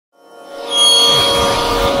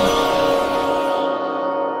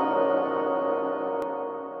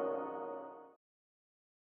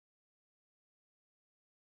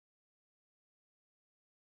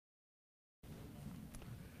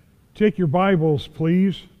Take your Bibles,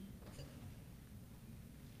 please.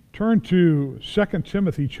 Turn to 2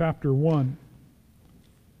 Timothy chapter 1.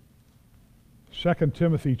 2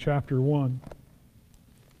 Timothy chapter 1.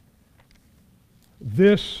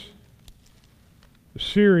 This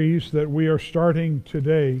series that we are starting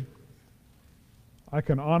today, I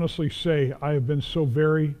can honestly say I have been so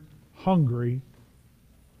very hungry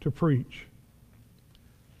to preach.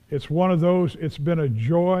 It's one of those, it's been a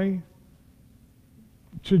joy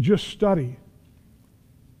to just study.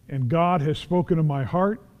 And God has spoken to my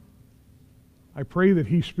heart. I pray that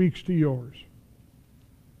He speaks to yours.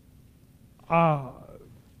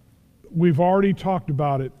 We've already talked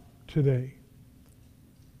about it today.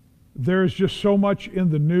 There's just so much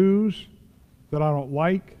in the news that I don't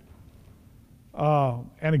like.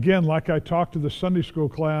 And again, like I talked to the Sunday school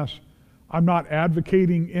class, I'm not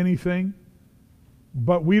advocating anything,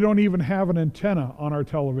 but we don't even have an antenna on our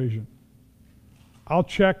television. I'll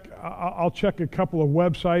check a couple of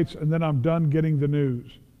websites and then I'm done getting the news.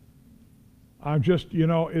 I'm just,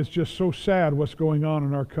 it's just so sad what's going on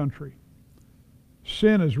in our country.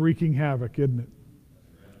 Sin is wreaking havoc, isn't it?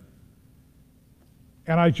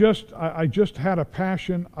 And I just had a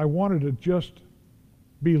passion. I wanted to just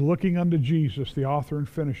be looking unto Jesus, the author and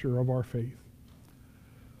finisher of our faith.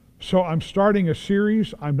 So I'm starting a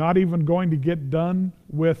series. I'm not even going to get done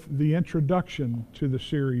with the introduction to the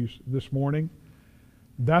series this morning.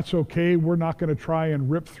 That's okay. We're not going to try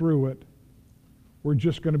and rip through it. We're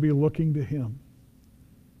just going to be looking to Him.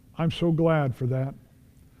 I'm so glad for that.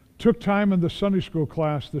 Took time in the Sunday school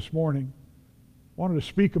class this morning. Wanted to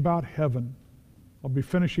speak about heaven. I'll be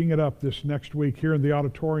finishing it up this next week here in the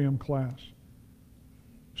auditorium class.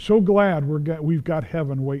 So glad we've got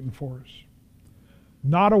heaven waiting for us.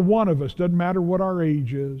 Not a one of us, doesn't matter what our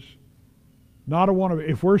age is, not a one of us,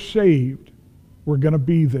 if we're saved, we're going to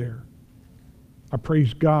be there. I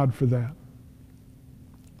praise God for that.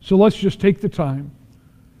 So let's just take the time.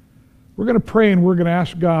 We're going to pray and we're going to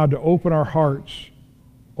ask God to open our hearts,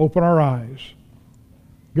 open our eyes.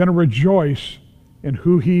 We're going to rejoice in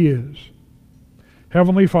who He is.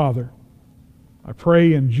 Heavenly Father, I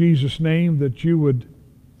pray in Jesus' name that You would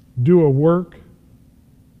do a work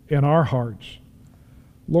in our hearts.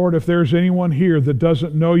 Lord, if there's anyone here that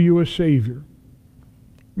doesn't know You as Savior,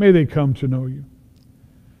 may they come to know You.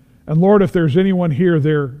 And Lord, if there's anyone here,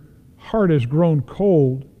 their heart has grown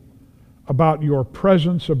cold about Your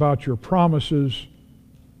presence, about Your promises,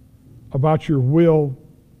 about Your will,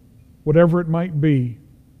 whatever it might be,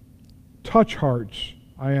 touch hearts,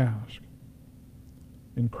 I ask.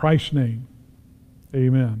 In Christ's name,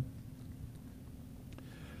 amen. I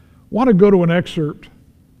want to go to an excerpt,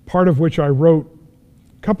 part of which I wrote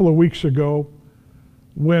a couple of weeks ago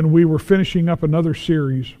when we were finishing up another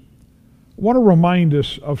series. I want to remind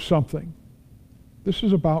us of something. This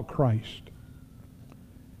is about Christ.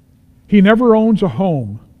 He never owns a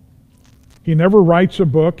home. He never writes a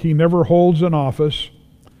book. He never holds an office.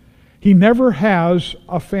 He never has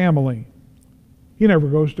a family. He never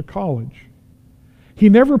goes to college. He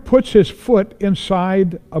never puts his foot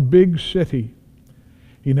inside a big city.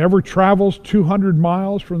 He never travels 200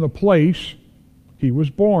 miles from the place he was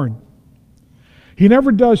born. He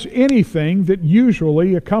never does anything that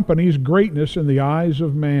usually accompanies greatness in the eyes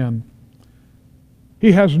of man.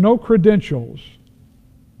 He has no credentials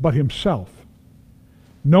but himself,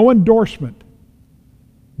 no endorsement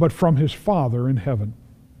but from his Father in heaven.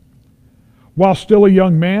 While still a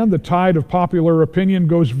young man, the tide of popular opinion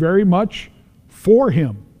goes very much for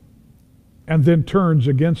him and then turns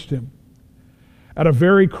against him. At a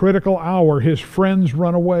very critical hour, his friends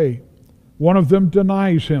run away. One of them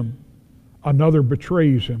denies him. Another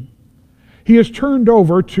betrays him. He is turned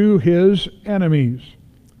over to his enemies.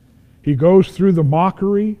 He goes through the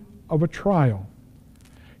mockery of a trial.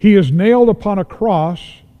 He is nailed upon a cross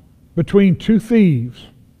between two thieves.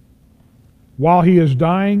 While he is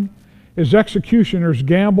dying, his executioners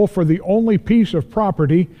gamble for the only piece of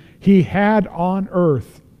property he had on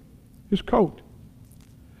earth, his coat.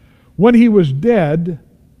 When he was dead,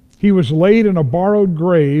 he was laid in a borrowed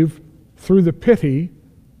grave through the pity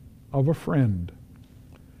of a friend.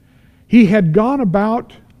 He had gone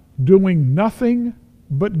about doing nothing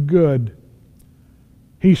but good.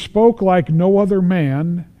 He spoke like no other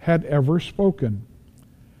man had ever spoken.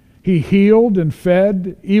 He healed and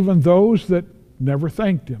fed even those that never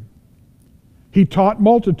thanked him. He taught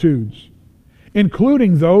multitudes,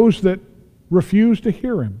 including those that refused to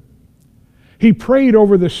hear him. He prayed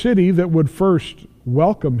over the city that would first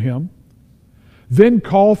welcome him, then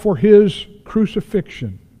call for his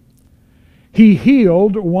crucifixion. He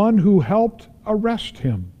healed one who helped arrest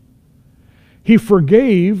him. He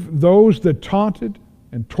forgave those that taunted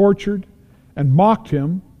and tortured and mocked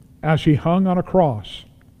him as he hung on a cross.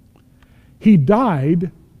 He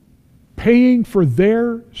died paying for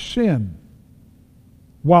their sin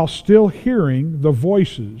while still hearing the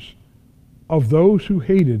voices of those who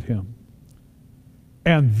hated him.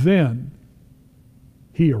 And then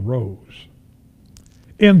he arose.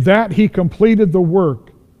 In that he completed the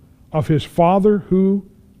work of his Father who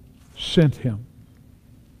sent him.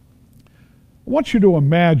 I want you to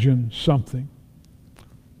imagine something.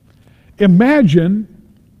 Imagine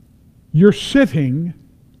you're sitting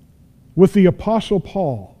with the Apostle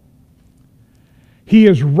Paul. He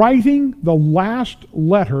is writing the last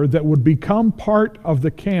letter that would become part of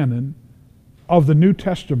the canon of the New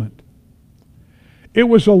Testament. It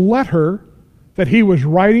was a letter that he was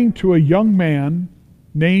writing to a young man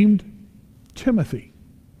named Timothy.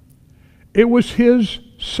 It was his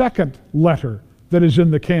second letter that is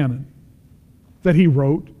in the canon that he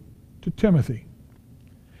wrote to Timothy.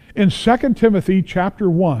 In 2 Timothy chapter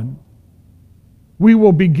 1, we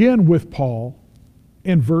will begin with Paul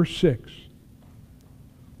in verse 6.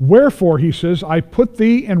 Wherefore, he says, I put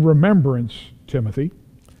thee in remembrance, Timothy,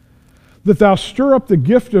 that thou stir up the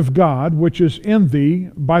gift of God which is in thee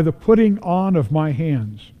by the putting on of my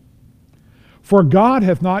hands. For God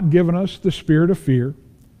hath not given us the spirit of fear,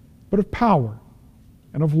 but of power,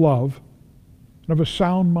 and of love, and of a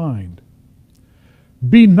sound mind.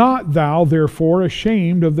 Be not thou therefore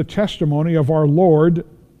ashamed of the testimony of our Lord,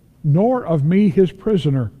 nor of me his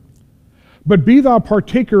prisoner, but be thou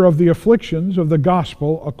partaker of the afflictions of the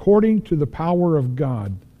gospel according to the power of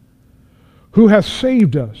God, who hath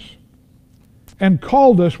saved us, and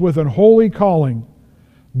called us with an holy calling,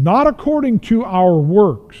 not according to our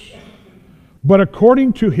works, but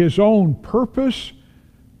according to his own purpose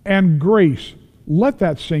and grace. Let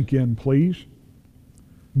that sink in, please.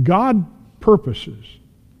 God purposes,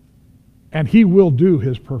 and he will do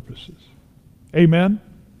his purposes. Amen?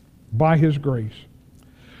 By his grace,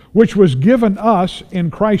 which was given us in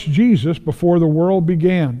Christ Jesus before the world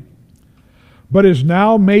began, but is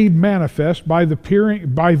now made manifest by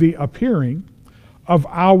the appearing of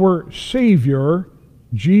our Saviour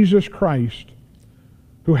Jesus Christ,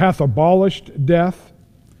 who hath abolished death,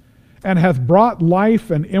 and hath brought life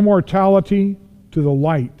and immortality to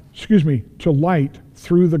light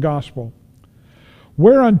through the gospel.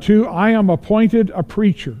 Whereunto I am appointed a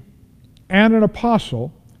preacher, and an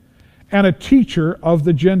apostle, and a teacher of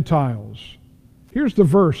the Gentiles. Here's the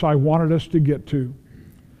verse I wanted us to get to.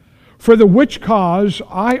 For the which cause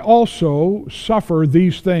I also suffer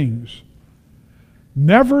these things.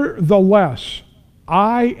 Nevertheless,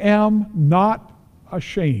 I am not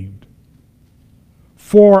ashamed.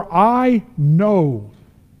 For I know,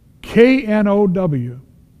 K-N-O-W,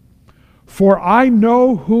 for I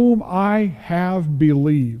know whom I have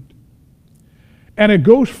believed. And it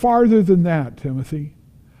goes farther than that, Timothy.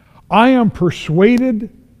 I am persuaded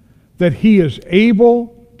that he is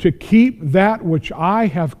able to keep that which I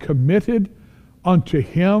have committed unto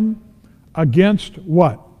him against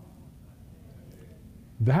what?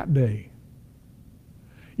 That day.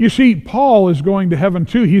 You see, Paul is going to heaven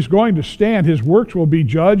too. He's going to stand. His works will be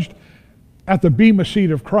judged at the bema seat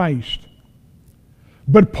of Christ.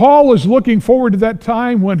 But Paul is looking forward to that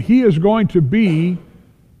time when he is going to be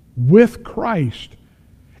with Christ.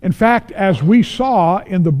 In fact, as we saw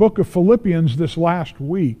in the book of Philippians this last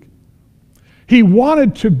week, he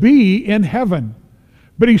wanted to be in heaven.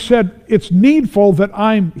 But he said, it's needful that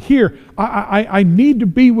I'm here. I need to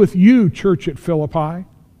be with you, church at Philippi.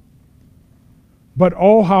 But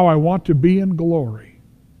oh, how I want to be in glory.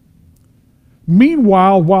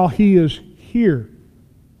 Meanwhile, while he is here,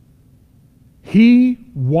 he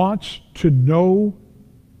wants to know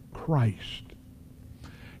Christ.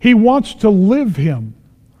 He wants to live him.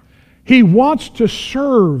 He wants to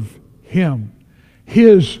serve him.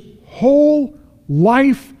 His whole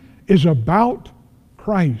life is about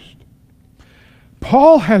Christ.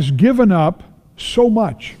 Paul has given up so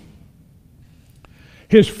much.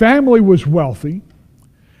 His family was wealthy.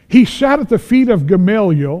 He sat at the feet of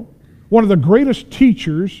Gamaliel, one of the greatest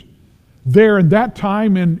teachers there in that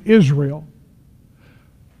time in Israel.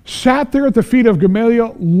 Sat there at the feet of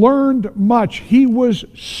Gamaliel, learned much. He was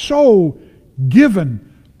so given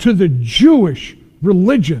to the Jewish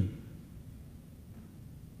religion.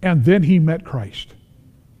 And then he met Christ.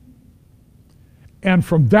 And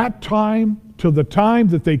from that time till the time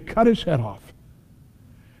that they cut his head off,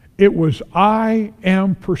 it was, I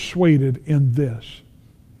am persuaded in this.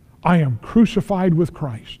 I am crucified with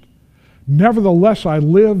Christ. Nevertheless I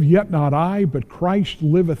live, yet not I, but Christ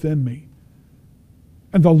liveth in me.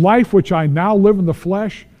 And the life which I now live in the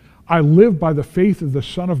flesh, I live by the faith of the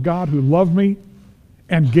Son of God who loved me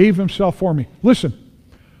and gave himself for me. Listen,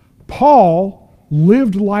 Paul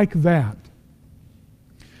lived like that,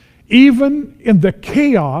 even in the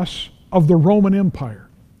chaos of the Roman Empire.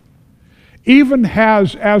 Even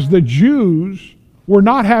as the Jews were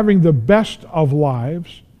not having the best of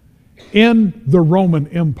lives in the Roman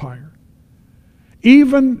Empire.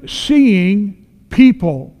 Even seeing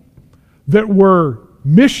people that were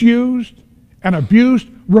misused and abused.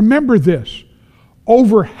 Remember this,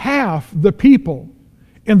 over half the people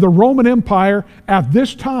in the Roman Empire at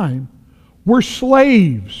this time were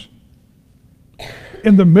slaves.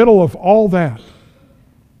 In the middle of all that,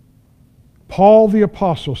 Paul the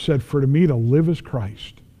Apostle said, "For to me to live is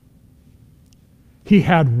Christ." He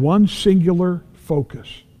had one singular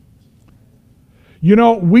focus. You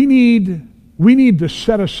know, we need to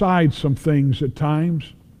set aside some things at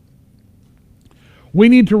times. We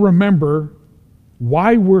need to remember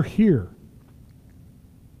why we're here.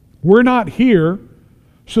 We're not here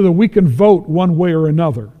so that we can vote one way or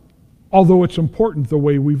another, although it's important the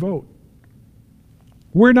way we vote.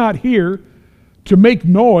 We're not here to make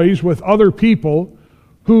noise with other people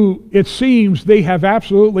who it seems they have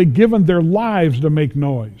absolutely given their lives to make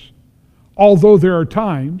noise, although there are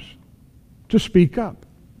times to speak up.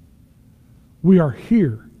 We are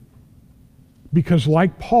here because,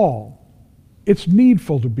 like Paul, it's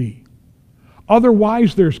needful to be.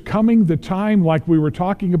 Otherwise, there's coming the time, like we were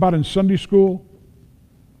talking about in Sunday school,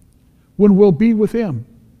 when we'll be with Him.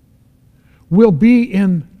 We'll be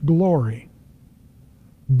in glory.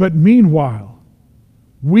 But meanwhile,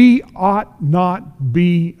 we ought not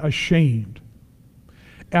be ashamed.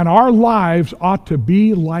 And our lives ought to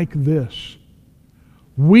be like this.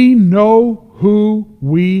 We know who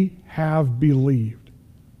we have believed.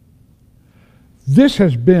 This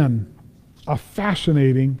has been a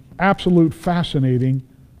fascinating, absolute fascinating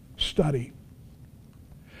study.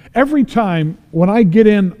 Every time when I get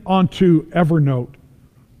in onto Evernote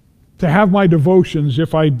to have my devotions,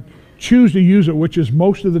 if I choose to use it, which is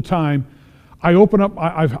most of the time, I open up,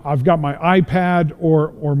 I've got my iPad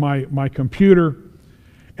or my computer,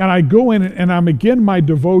 and I go in and I'm again my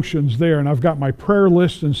devotions there, and I've got my prayer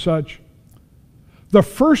list and such. The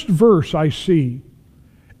first verse I see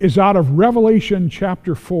is out of Revelation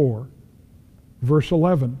chapter 4, verse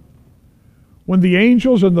 11. When the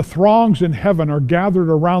angels and the throngs in heaven are gathered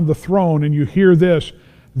around the throne, and you hear this,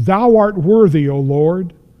 "Thou art worthy, O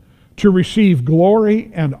Lord, to receive glory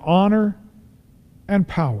and honor and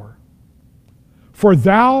power. For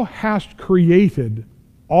thou hast created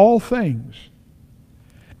all things,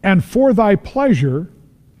 and for thy pleasure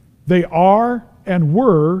they are and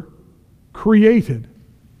were created."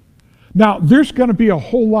 Now, there's going to be a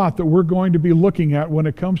whole lot that we're going to be looking at when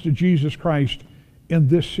it comes to Jesus Christ in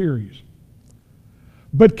this series.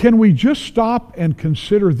 But can we just stop and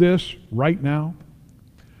consider this right now?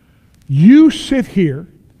 You sit here,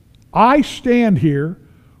 I stand here,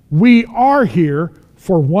 we are here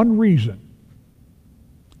for one reason: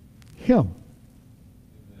 Him.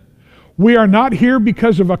 We are not here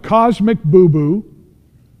because of a cosmic boo-boo.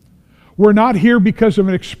 We're not here because of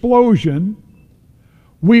an explosion.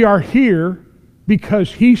 We are here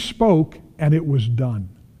because He spoke and it was done.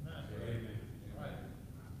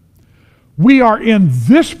 We are in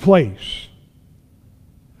this place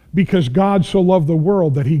because God so loved the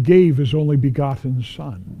world that He gave His only begotten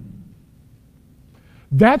Son.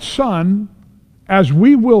 That Son, as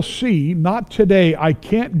we will see, not today, I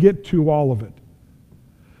can't get to all of it.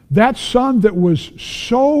 That Son that was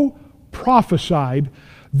so prophesied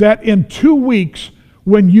that in 2 weeks,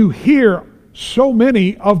 when you hear so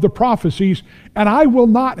many of the prophecies, and I will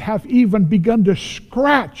not have even begun to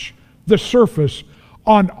scratch the surface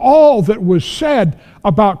on all that was said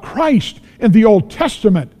about Christ in the Old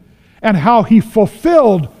Testament and how He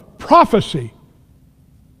fulfilled prophecy.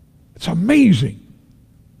 It's amazing.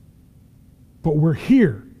 But we're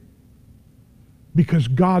here because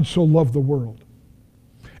God so loved the world.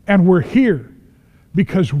 And we're here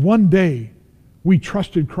because one day we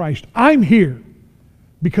trusted Christ. I'm here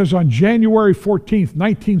because on January 14th,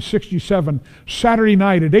 1967, Saturday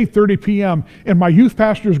night at 8:30 p.m. in my youth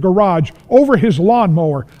pastor's garage, over his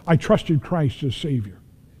lawnmower, I trusted Christ as Savior.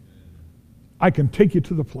 I can take you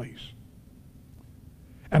to the place.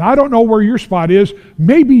 And I don't know where your spot is.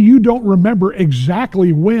 Maybe you don't remember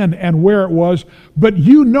exactly when and where it was, but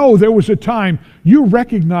you know there was a time you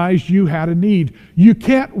recognized you had a need. You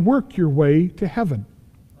can't work your way to heaven.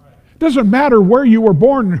 It doesn't matter where you were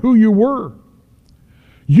born and who you were.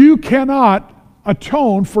 You cannot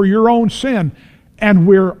atone for your own sin, and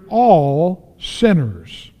we're all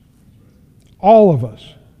sinners. All of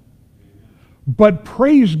us. But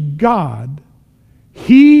praise God,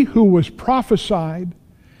 He who was prophesied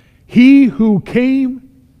He who came,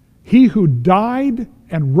 he who died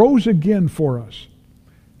and rose again for us,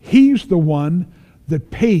 he's the one that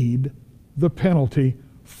paid the penalty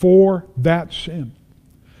for that sin.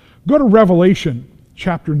 Go to Revelation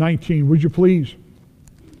chapter 19, would you please?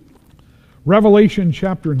 Revelation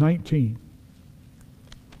chapter 19.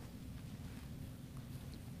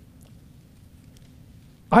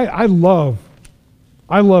 I love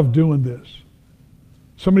doing this.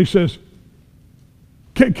 Somebody says,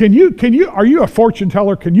 are you a fortune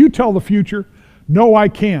teller? Can you tell the future? No, I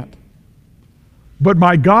can't. But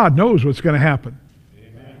my God knows what's going to happen.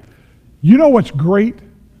 Amen. You know what's great?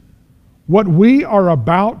 What we are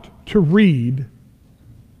about to read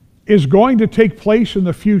is going to take place in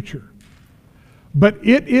the future. But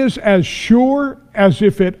it is as sure as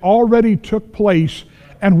if it already took place,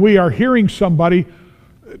 and we are hearing somebody.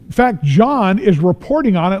 In fact, John is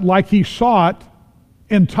reporting on it like he saw it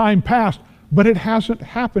in time past, but it hasn't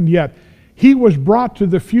happened yet. He was brought to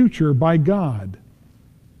the future by God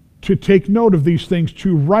to take note of these things,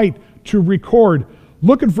 to write, to record.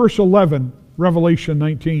 Look at verse 11, Revelation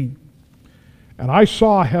 19. And I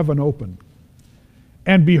saw heaven open,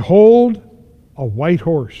 and behold, a white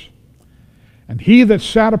horse. And he that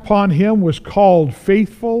sat upon him was called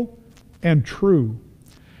Faithful and True.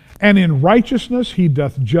 And in righteousness he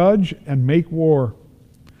doth judge and make war.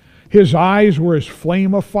 His eyes were as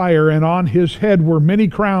flame of fire, and on his head were many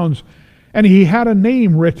crowns. And he had a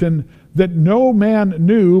name written that no man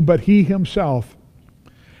knew but he himself.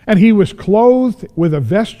 And he was clothed with a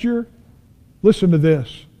vesture, listen to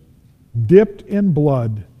this, dipped in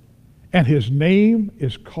blood. And his name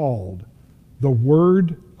is called the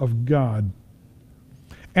Word of God.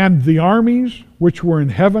 And the armies which were in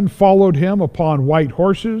heaven followed him upon white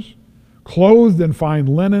horses, clothed in fine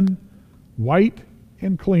linen, white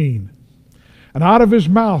and clean. And out of his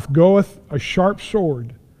mouth goeth a sharp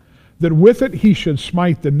sword, that with it he should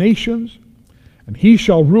smite the nations, and he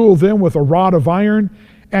shall rule them with a rod of iron,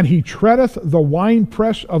 and he treadeth the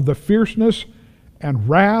winepress of the fierceness and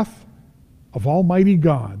wrath of Almighty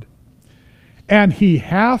God. And he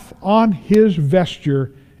hath on his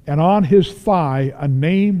vesture and on his thigh a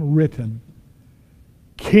name written,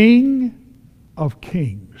 King of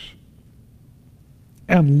Kings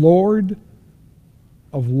and Lord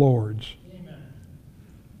of Lords. Amen.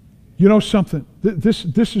 You know something?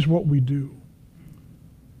 This is what we do.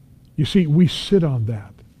 You see, we sit on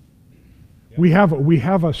that. Yep. We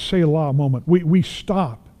have a Selah moment. We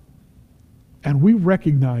stop and we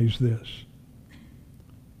recognize this.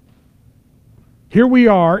 Here we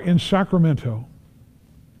are in Sacramento,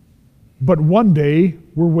 but one day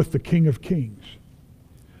we're with the King of Kings.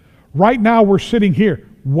 Right now we're sitting here.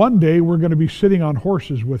 One day we're going to be sitting on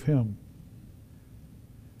horses with him.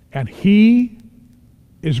 And he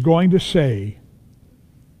is going to say,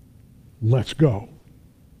 let's go.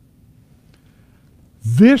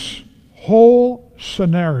 This whole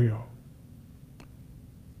scenario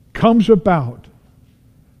comes about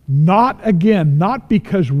not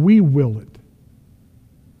because we will it,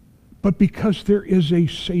 but because there is a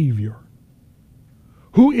Savior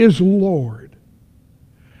who is Lord.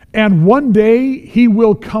 And one day he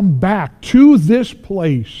will come back to this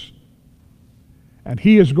place, and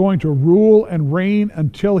he is going to rule and reign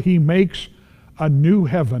until he makes a new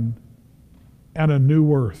heaven and a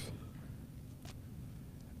new earth.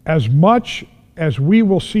 As much as we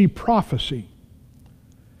will see prophecy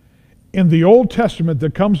in the Old Testament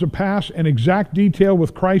that comes to pass in exact detail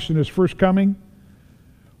with Christ in his first coming,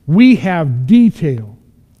 we have detail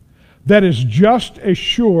that is just as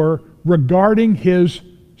sure regarding his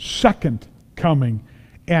second coming,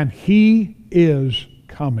 and he is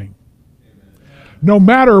coming. Amen. No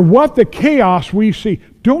matter what the chaos we see.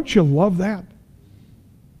 Don't you love that?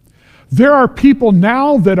 There are people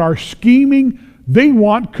now that are scheming. They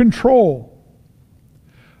want control.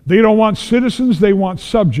 They don't want citizens, they want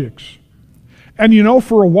subjects. And you know,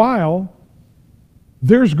 for a while,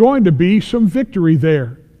 there's going to be some victory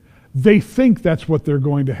there. They think that's what they're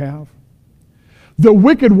going to have. The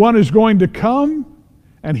wicked one is going to come,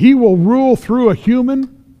 and he will rule through a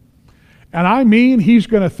human. And I mean, he's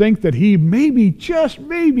going to think that he just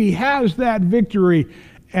maybe has that victory.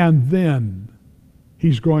 And then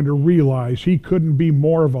he's going to realize he couldn't be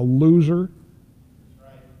more of a loser.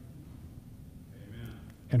 Right. Amen.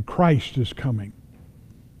 And Christ is coming.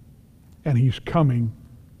 And he's coming.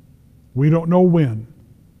 We don't know when,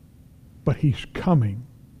 but he's coming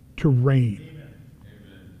to reign. Amen.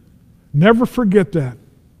 Never forget that.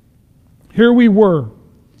 Here we were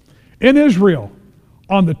in Israel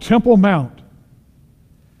on the Temple Mount,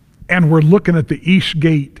 and we're looking at the East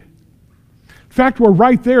Gate. In fact, we're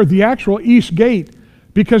right there. The actual East Gate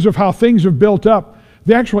because of how things have built up.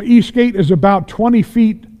 The actual east gate is about 20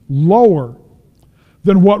 feet lower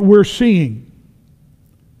than what we're seeing.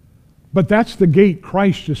 But that's the gate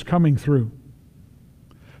Christ is coming through.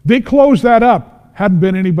 They closed that up. Hadn't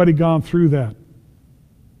been anybody gone through that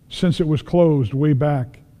since it was closed way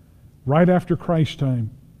back, right after Christ's time.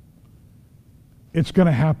 It's going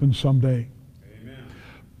to happen someday. Amen.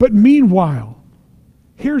 But meanwhile,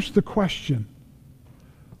 here's the question.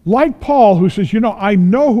 Like Paul, who says, I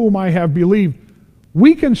know whom I have believed,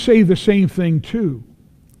 we can say the same thing too.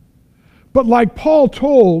 But like Paul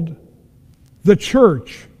told the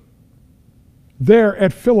church there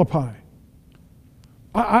at Philippi,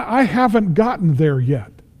 I haven't gotten there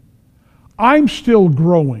yet. I'm still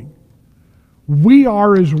growing. We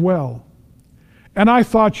are as well. And I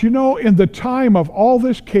thought, in the time of all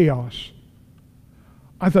this chaos,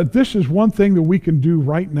 I thought this is one thing that we can do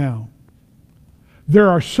right now. There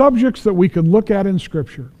are subjects that we can look at in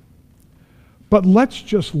Scripture, but let's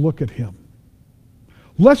just look at Him.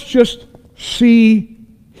 Let's just see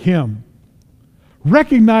Him.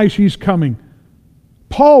 Recognize He's coming.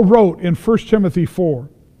 Paul wrote in 1 Timothy 4,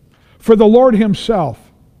 "For the Lord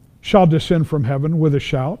Himself shall descend from heaven with a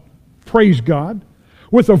shout," praise God,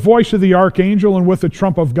 "with the voice of the archangel and with the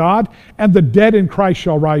trump of God, and the dead in Christ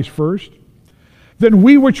shall rise first. Then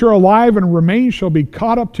we which are alive and remain shall be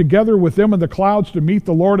caught up together with them in the clouds to meet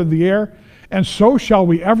the Lord in the air, and so shall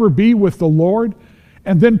we ever be with the Lord."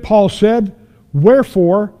 And then Paul said,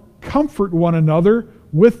 "Wherefore, comfort one another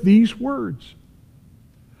with these words."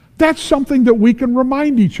 That's something that we can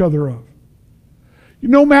remind each other of.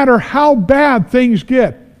 No matter how bad things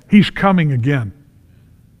get, He's coming again.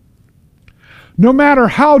 No matter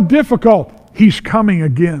how difficult, He's coming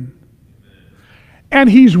again. And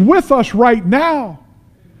He's with us right now.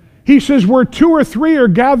 He says, "Where 2 or 3 are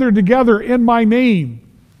gathered together in my name,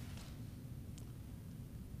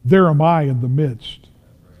 there am I in the midst."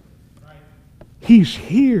 He's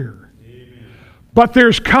here. But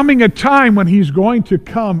there's coming a time when He's going to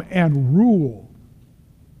come and rule.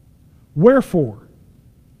 Wherefore,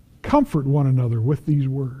 comfort one another with these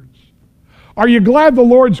words. Are you glad the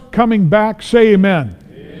Lord's coming back? Say amen.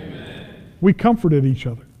 Amen. We comforted each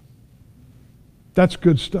other. That's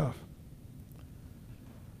good stuff.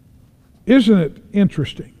 Isn't it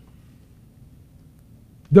interesting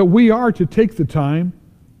that we are to take the time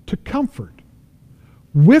to comfort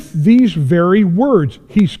with these very words?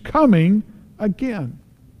 He's coming again.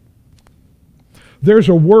 There's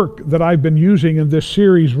a work that I've been using in this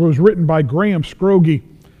series. It was written by Graham Scroggie.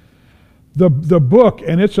 The book,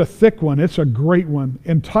 and it's a thick one, it's a great one,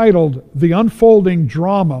 entitled "The Unfolding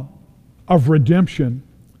Drama of Redemption,"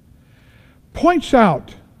 points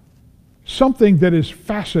out something that is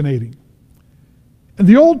fascinating. In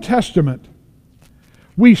the Old Testament,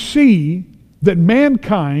 we see that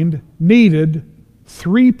mankind needed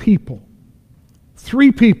 3 people.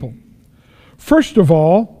 3 people. First of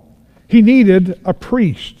all, he needed a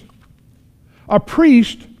priest. A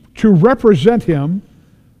priest to represent him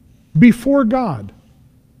before God.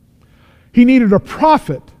 He needed a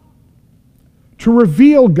prophet to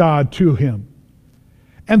reveal God to him.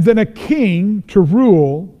 And then a king to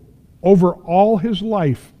rule over all his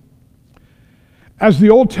life. As the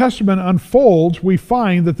Old Testament unfolds, we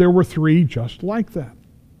find that there were 3 just like that.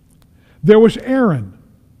 There was Aaron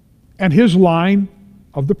and his line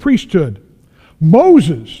of the priesthood.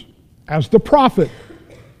 Moses as the prophet.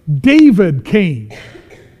 David came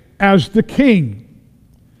as the king.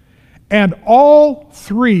 And all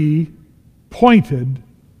 3 pointed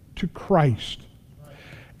to Christ.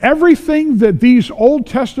 Everything that these Old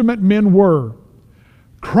Testament men were,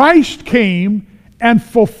 Christ came and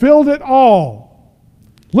fulfilled it all.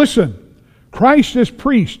 Listen, Christ is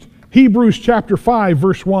priest. Hebrews chapter 5,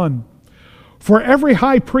 verse 1. "For every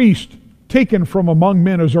high priest taken from among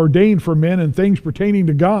men is ordained for men in things pertaining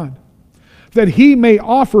to God, that he may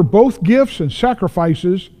offer both gifts and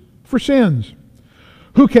sacrifices for sins,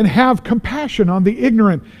 who can have compassion on the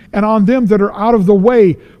ignorant and on them that are out of the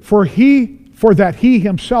way, for that he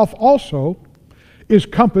himself also is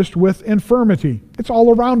compassed with infirmity." It's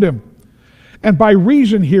all around him. "And by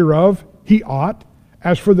reason hereof he ought,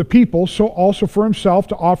 as for the people, so also for himself,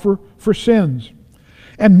 to offer for sins.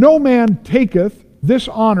 And no man taketh this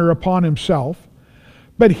honor upon himself,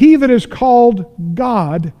 but he that is called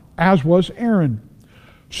God, as was Aaron.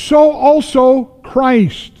 So also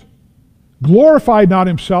Christ glorified not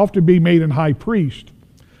himself to be made an high priest,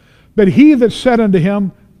 but he that said unto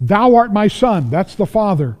him, Thou art my son," that's the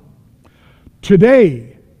Father,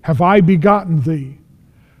 "today have I begotten thee."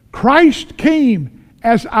 Christ came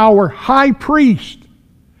as our high priest.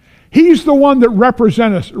 He's the one that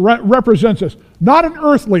represents us. not an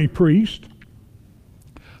earthly priest,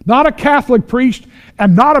 not a Catholic priest,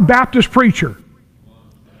 and not a Baptist preacher.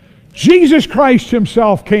 Jesus Christ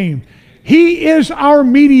himself came. He is our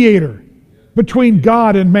mediator between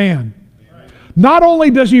God and man. Not only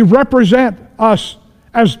does he represent us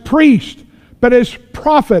as priest, but as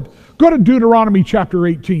prophet. Go to Deuteronomy chapter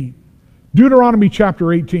 18. Deuteronomy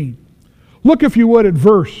chapter 18. Look, if you would, at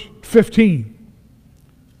verse 15.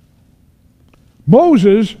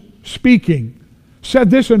 Moses, speaking, said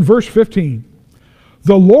this in verse 15.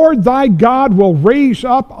 The Lord thy God will raise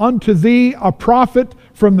up unto thee a prophet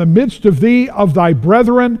from the midst of thee of thy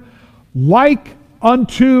brethren, like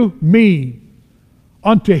unto me.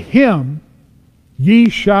 Unto him ye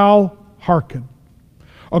shall hearken.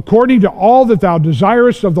 According to all that thou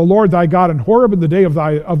desirest of the Lord thy God in Horeb in the day of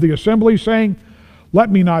the assembly, saying, let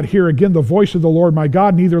me not hear again the voice of the Lord my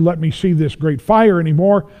God, neither let me see this great fire any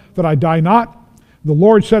more, that I die not. The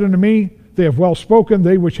Lord said unto me, they have well spoken,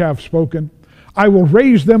 they which have spoken. I will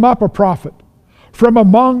raise them up a prophet from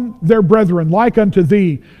among their brethren, like unto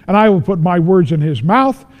thee, and I will put my words in his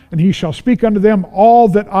mouth, and he shall speak unto them all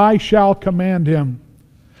that I shall command him.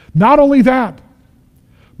 Not only that,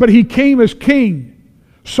 but he came as king.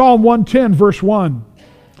 Psalm 110, verse 1.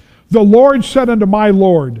 The Lord said unto my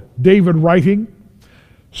Lord, David writing,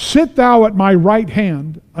 sit thou at my right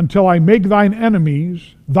hand until I make thine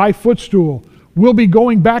enemies thy footstool. We'll be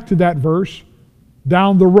going back to that verse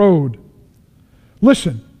down the road.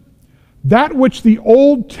 Listen, that which the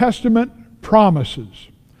Old Testament promises,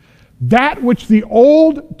 that which the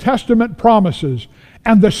Old Testament promises,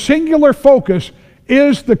 and the singular focus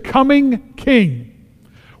is the coming king.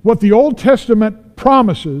 What the Old Testament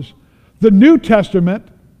promises, the New Testament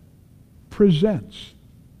presents.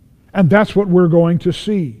 And that's what we're going to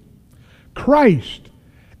see. Christ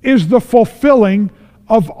is the fulfilling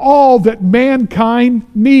of all that mankind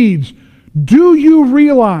needs. Do you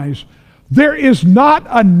realize there is not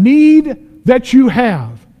a need that you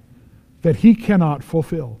have that he cannot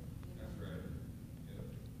fulfill?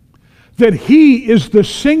 That he is the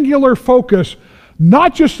singular focus,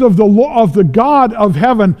 not just of the God of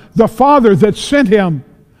heaven, the Father that sent him,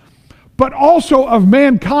 but also of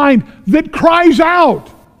mankind that cries out,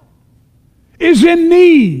 is in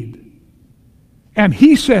need. And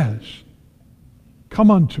he says,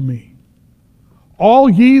 come unto me, all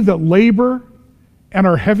ye that labor and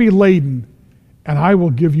are heavy laden, and I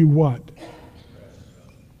will give you what?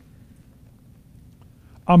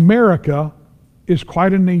 America is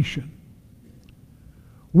quite a nation.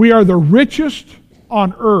 We are the richest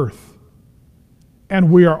on earth,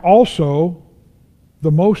 and we are also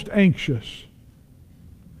the most anxious.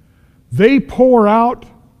 They pour out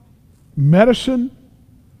medicine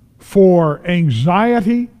for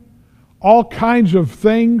anxiety, all kinds of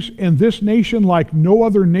things in this nation like no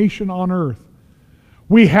other nation on earth.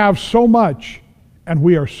 We have so much, and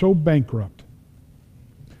we are so bankrupt.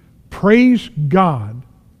 Praise God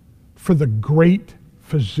for the great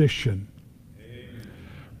physician. Amen.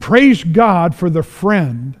 Praise God for the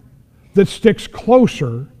friend that sticks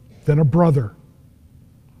closer than a brother.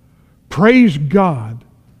 Praise God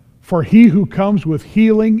for he who comes with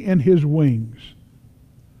healing in his wings.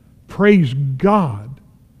 Praise God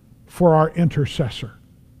for our intercessor.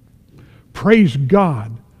 Praise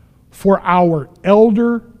God for our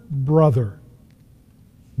elder brother.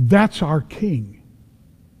 That's our King.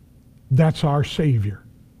 That's our Savior.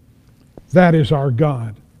 That is our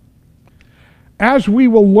God. As we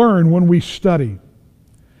will learn when we study,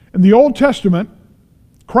 in the Old Testament,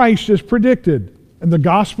 Christ is predicted. In the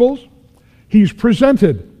Gospels, he's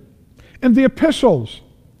presented. In the epistles,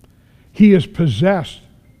 he is possessed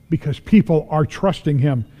because people are trusting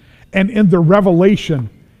him. And in the Revelation,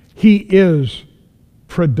 he is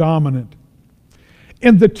predominant.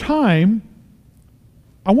 In the time,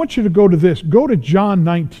 I want you to go to this. Go to John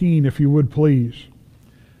 19, if you would please.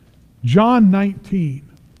 John 19.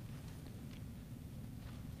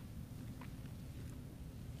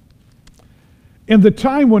 In the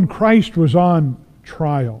time when Christ was on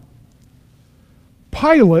trial,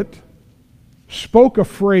 Pilate spoke a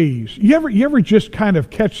phrase. You ever just kind of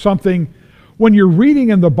catch something when you're reading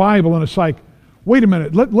in the Bible and it's like, wait a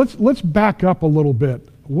minute, let's back up a little bit.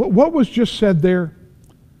 What was just said there?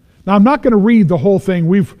 Now I'm not going to read the whole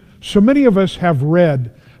thing. So many of us have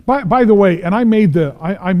read. By the way, and I made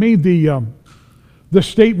the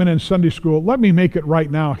statement in Sunday school. Let me make it right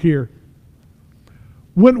now here.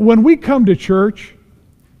 When we come to church,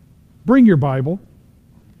 bring your Bible.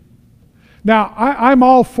 Now, I'm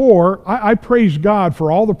all for, I praise God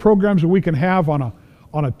for all the programs that we can have on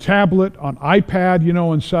a tablet, on iPad,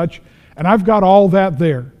 and such, and I've got all that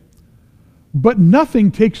there. But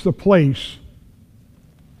nothing takes the place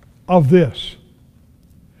of this,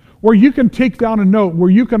 where you can take down a note, where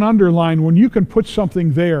you can underline, when you can put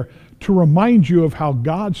something there to remind you of how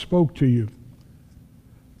God spoke to you.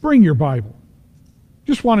 Bring your Bible.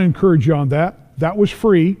 Just want to encourage you on that. That was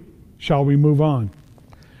free. Shall we move on?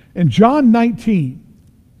 In John 19,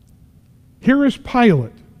 here is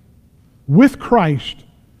Pilate with Christ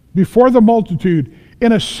before the multitude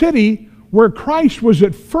in a city where Christ was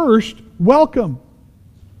at first welcome.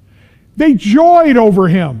 They joyed over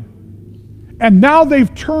him, and now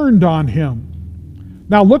they've turned on him.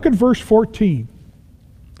 Now look at verse 14.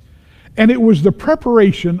 And it was the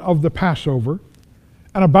preparation of the Passover,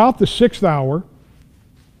 and about the 6th hour,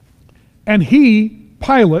 and he,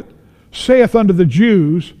 Pilate, saith unto the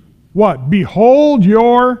Jews, what? Behold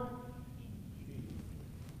your...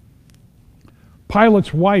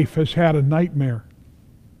 Pilate's wife has had a nightmare.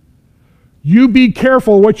 You be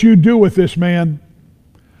careful what you do with this man.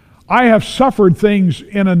 I have suffered things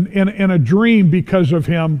in a dream because of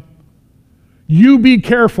him. You be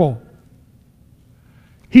careful.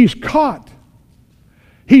 He's caught.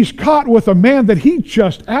 He's caught with a man that he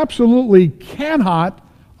just absolutely cannot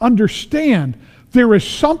understand. There is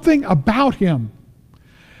something about him.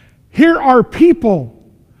 Here are people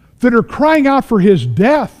that are crying out for his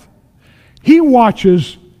death. He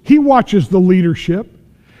watches the leadership.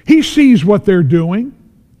 He sees what they're doing.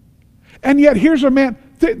 And yet here's a man,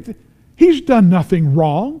 he's done nothing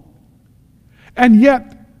wrong. And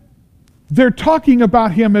yet they're talking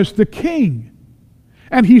about him as the king.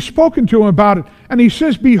 And he's spoken to him about it. And he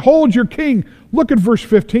says, behold your king. Look at verse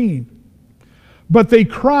 15. But they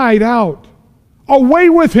cried out, away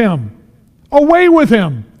with him! Away with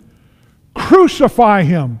him! Crucify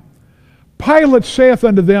him! Pilate saith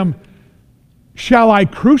unto them, shall I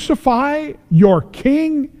crucify your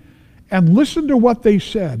king? And listen to what they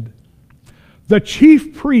said. The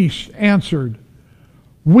chief priests answered,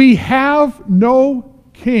 we have no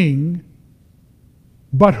king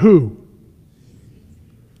but who?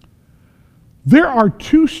 There are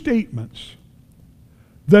two statements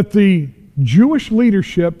that the Jewish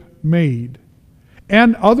leadership made,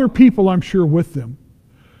 and other people I'm sure with them.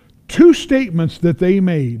 Two statements that they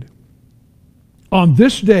made on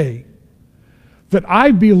this day that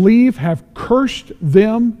I believe have cursed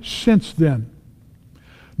them since then.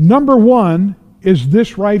 Number one is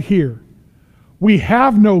this right here. We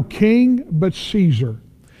have no king but Caesar.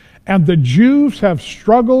 And the Jews have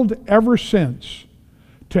struggled ever since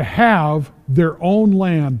to have their own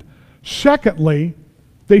land. Secondly,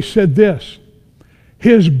 they said this,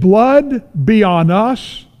 his blood be on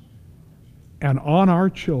us and on our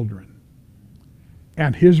children.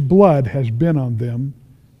 And his blood has been on them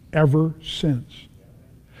ever since.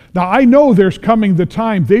 Now I know there's coming the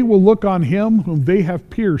time they will look on him whom they have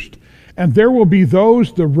pierced, and there will be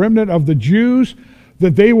those, the remnant of the Jews,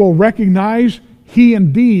 that they will recognize he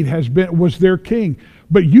indeed was their king.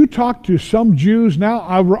 But you talk to some Jews now,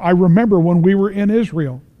 I remember when we were in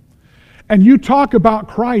Israel, and you talk about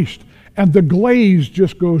Christ, and the glaze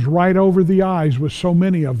just goes right over the eyes with so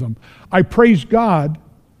many of them. I praise God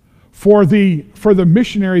for the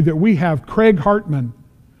missionary that we have, Craig Hartman,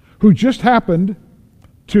 who just happened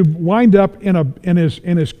to wind up in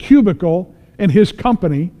his cubicle in his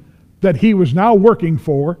company that he was now working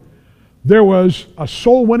for. There was a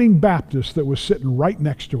soul-winning Baptist that was sitting right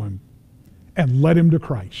next to him and led him to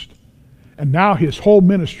Christ. And now his whole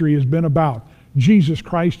ministry has been about Jesus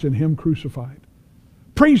Christ and him crucified.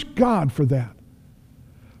 Praise God for that.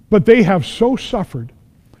 But they have so suffered.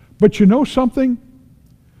 But you know something?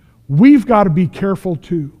 We've got to be careful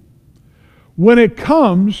too. When it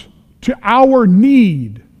comes to our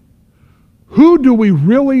need, who do we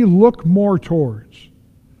really look more towards?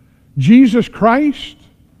 Jesus Christ,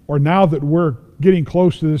 or now that we're getting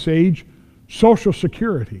close to this age, Social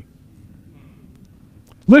Security?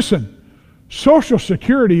 Listen, Social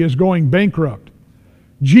Security is going bankrupt.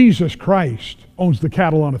 Jesus Christ owns the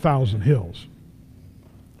cattle on 1,000 hills.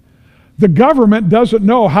 The government doesn't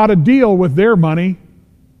know how to deal with their money.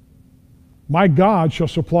 My God shall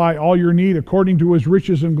supply all your need according to his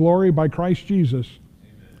riches and glory by Christ Jesus.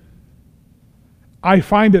 Amen. I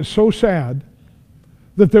find it so sad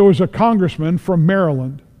that there was a congressman from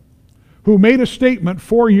Maryland who made a statement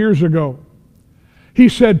 4 years ago. He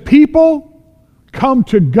said, people come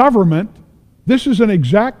to government, this is an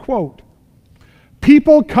exact quote,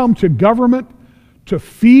 people come to government to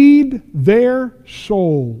feed their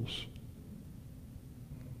souls.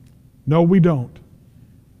 No, we don't.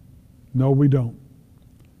 No, we don't.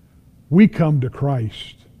 We come to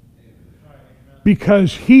Christ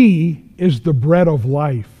because he is the bread of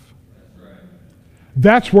life.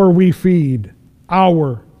 That's where we feed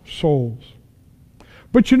our souls.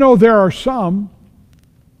 But you know, there are some,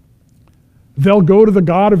 they'll go to the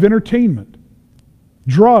god of entertainment,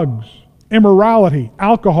 drugs, immorality,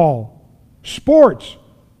 alcohol, sports,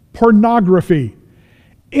 pornography,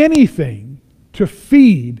 anything to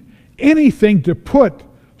feed, anything to put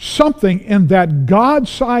something in that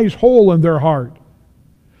God-sized hole in their heart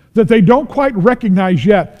that they don't quite recognize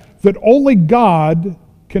yet, that only God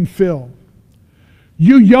can fill.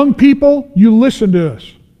 You young people, you listen to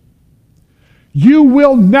us. You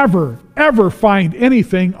will never, ever find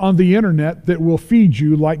anything on the internet that will feed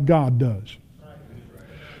you like God does.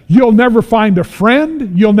 You'll never find a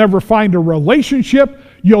friend. You'll never find a relationship.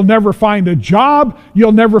 You'll never find a job.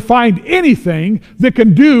 You'll never find anything that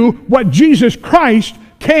can do what Jesus Christ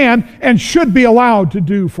can and should be allowed to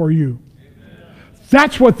do for you. Amen.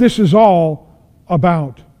 That's what this is all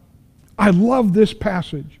about. I love this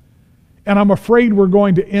passage. And I'm afraid we're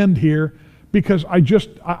going to end here because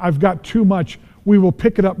I've got too much. We will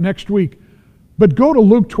pick it up next week. But go to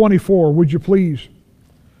Luke 24, would you please?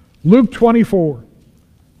 Luke 24.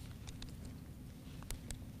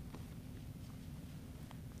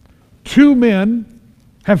 Two men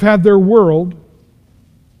have had their world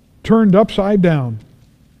turned upside down.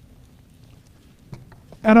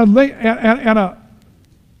 And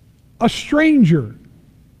a stranger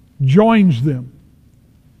joins them.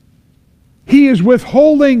 He is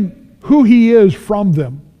withholding who he is from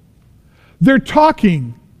them. They're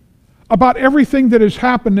talking about everything that has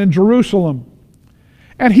happened in Jerusalem.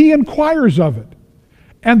 And he inquires of it.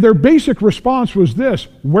 And their basic response was this: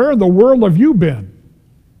 where in the world have you been?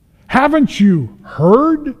 Haven't you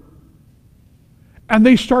heard? And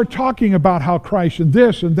they start talking about how Christ and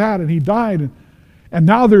this and that, and he died, and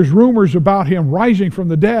now there's rumors about him rising from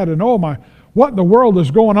the dead, and oh my, what in the world is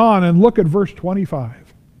going on? And look at verse 25.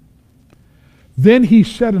 Then he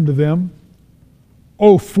said unto them,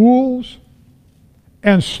 O fools,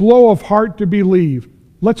 and slow of heart to believe.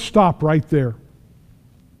 Let's stop right there.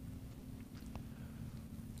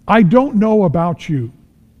 I don't know about you,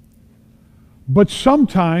 but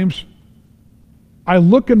sometimes I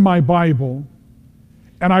look in my Bible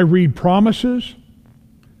and I read promises,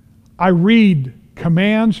 I read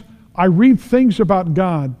commands, I read things about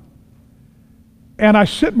God, and I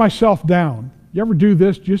sit myself down. You ever do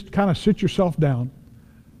this? Just kind of sit yourself down.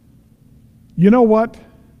 You know what?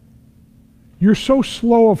 You're so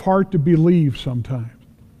slow of heart to believe sometimes.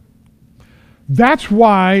 That's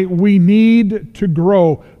why we need to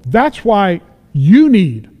grow. That's why you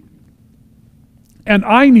need and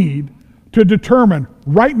I need to determine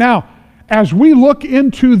right now, as we look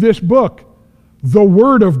into this book, the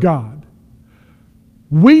Word of God,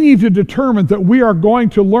 we need to determine that we are going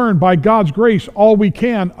to learn by God's grace all we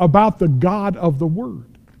can about the God of the Word.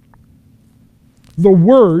 The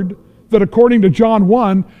Word that, according to John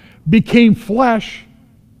 1, became flesh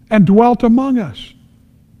and dwelt among us.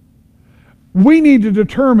 We need to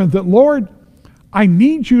determine that, Lord, I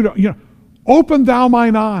need you to, open thou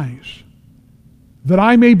mine eyes, that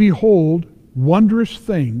I may behold wondrous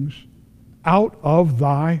things out of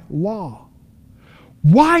thy law.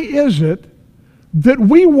 Why is it that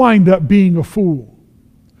we wind up being a fool?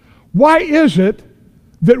 Why is it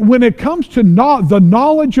that when it comes to the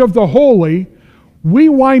knowledge of the holy, we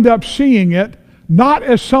wind up seeing it not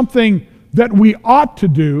as something that we ought to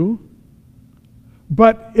do,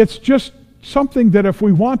 but it's just something that if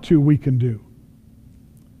we want to, we can do?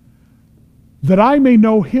 That I may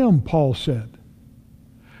know him, Paul said.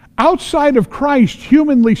 Outside of Christ,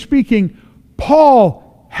 humanly speaking,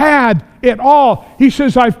 Paul had it all. He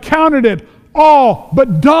says, I've counted it all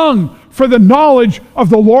but dung for the knowledge of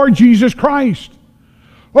the Lord Jesus Christ,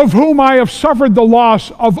 of whom I have suffered the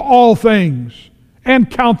loss of all things,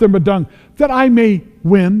 and count them but dung, that I may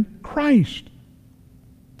win Christ.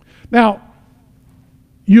 Now,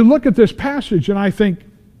 you look at this passage and I think,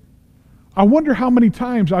 I wonder how many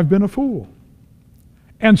times I've been a fool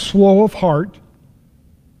and slow of heart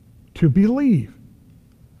to believe.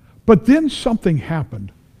 But then something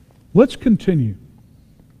happened. Let's continue.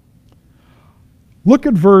 Look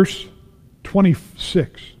at verse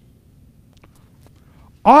 26.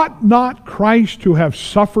 Ought not Christ to have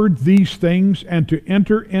suffered these things and to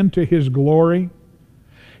enter into his glory?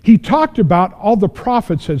 He talked about all the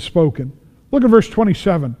prophets had spoken. Look at verse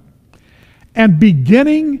 27. And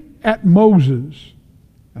beginning at Moses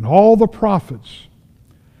and all the prophets,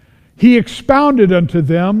 he expounded unto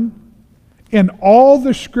them in all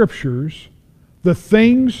the scriptures the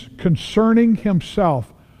things concerning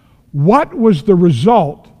himself. What was the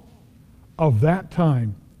result of that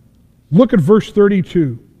time? Look at verse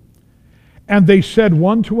 32. And they said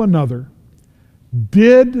one to another,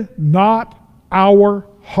 did not our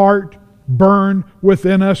heart burn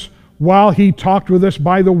within us while He talked with us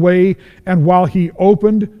by the way and while He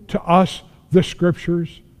opened to us the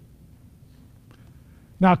Scriptures.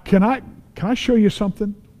 Now, can I show you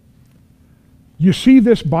something? You see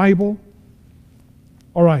this Bible?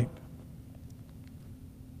 All right.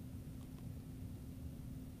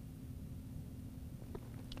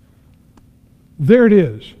 There it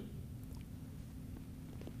is.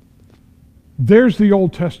 There's the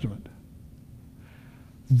Old Testament.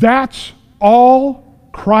 That's all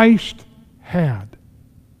Christ had.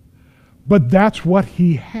 But that's what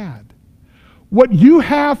He had. What you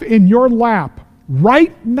have in your lap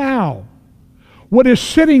right now, what is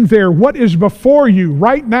sitting there, what is before you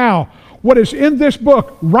right now, what is in this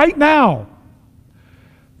book right now,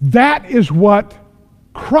 that is what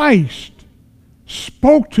Christ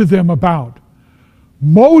spoke to them about.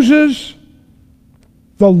 Moses,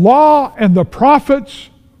 the law, and the prophets,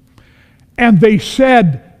 and they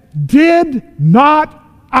said, did not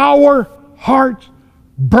our hearts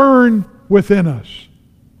burn within us?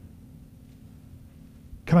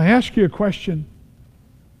 Can I ask you a question?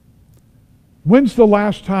 When's the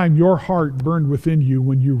last time your heart burned within you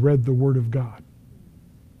when you read the Word of God?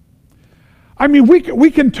 I mean,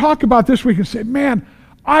 we can talk about this. We can say, man,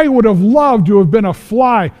 I would have loved to have been a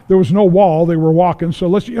fly. There was no wall. They were walking.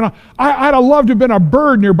 So I'd have loved to have been a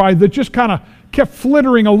bird nearby that just kind of kept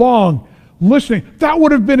flittering along, listening. That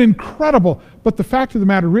would have been incredible. But the fact of the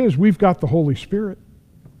matter is, we've got the Holy Spirit.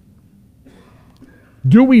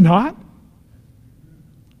 Do we not?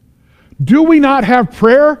 Do we not have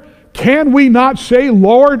prayer? Can we not say,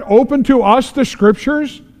 Lord, open to us the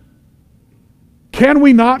Scriptures? Can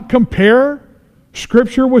we not compare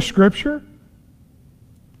Scripture with Scripture?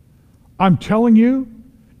 I'm telling you,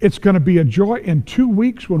 it's going to be a joy in 2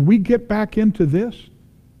 weeks when we get back into this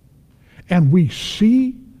and we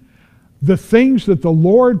see the things that the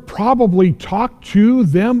Lord probably talked to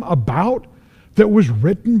them about that was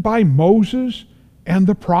written by Moses and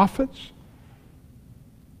the prophets.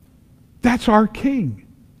 That's our King.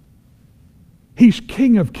 He's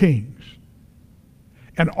King of Kings.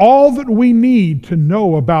 And all that we need to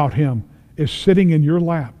know about Him is sitting in your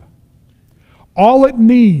lap. All it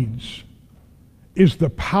needs is the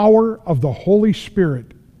power of the Holy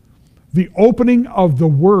Spirit, the opening of the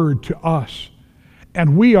Word to us.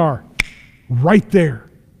 And we are right there.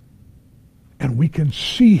 And we can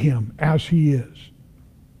see Him as He is.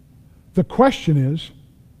 The question is,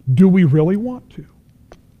 do we really want to?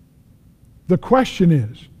 The question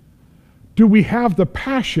is, do we have the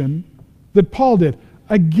passion that Paul did?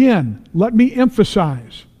 Again, let me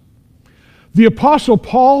emphasize. The Apostle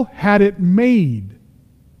Paul had it made.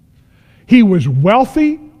 He was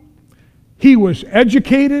wealthy. He was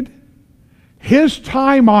educated. His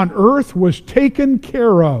time on earth was taken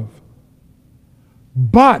care of.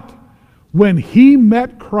 But when he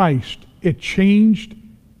met Christ, it changed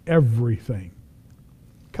everything.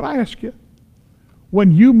 Can I ask you?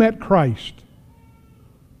 When you met Christ,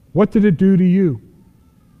 what did it do to you?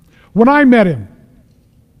 When I met Him,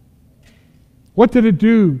 what did it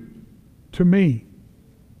do to me?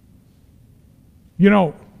 You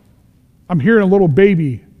know, I'm hearing a little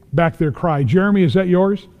baby back there cry. Jeremy, is that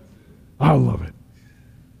yours? I love it.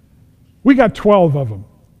 We got 12 of them.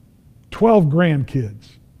 12 grandkids.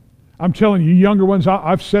 I'm telling you, younger ones,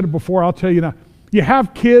 I've said it before, I'll tell you now. You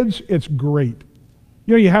have kids, it's great.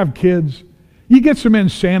 You know, you have kids. You get some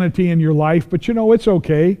insanity in your life, but you know, it's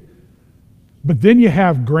okay. But then you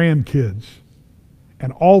have grandkids,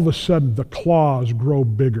 and all of a sudden the claws grow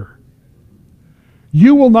bigger.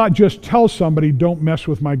 You will not just tell somebody, don't mess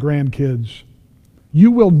with my grandkids.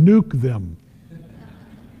 You will nuke them.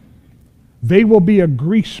 They will be a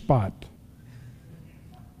grease spot.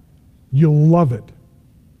 You'll love it.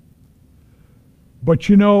 But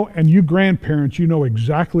you know, and you grandparents, you know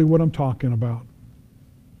exactly what I'm talking about.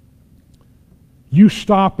 You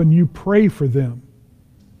stop and you pray for them.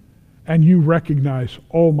 And you recognize,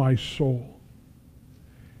 oh my soul,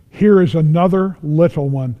 here is another little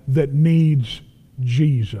one that needs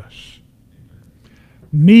Jesus.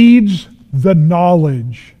 Needs the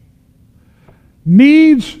knowledge.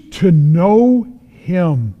 Needs to know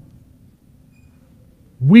Him.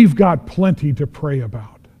 We've got plenty to pray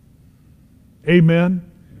about.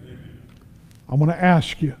 Amen? I want to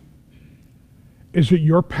ask you, is it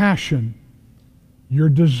your passion, your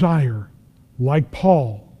desire, like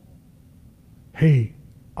Paul? Hey,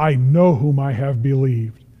 I know whom I have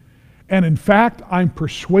believed. And in fact, I'm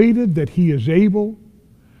persuaded that He is able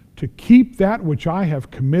to keep that which I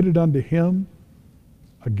have committed unto Him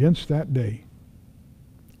against that day.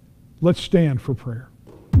 Let's stand for prayer.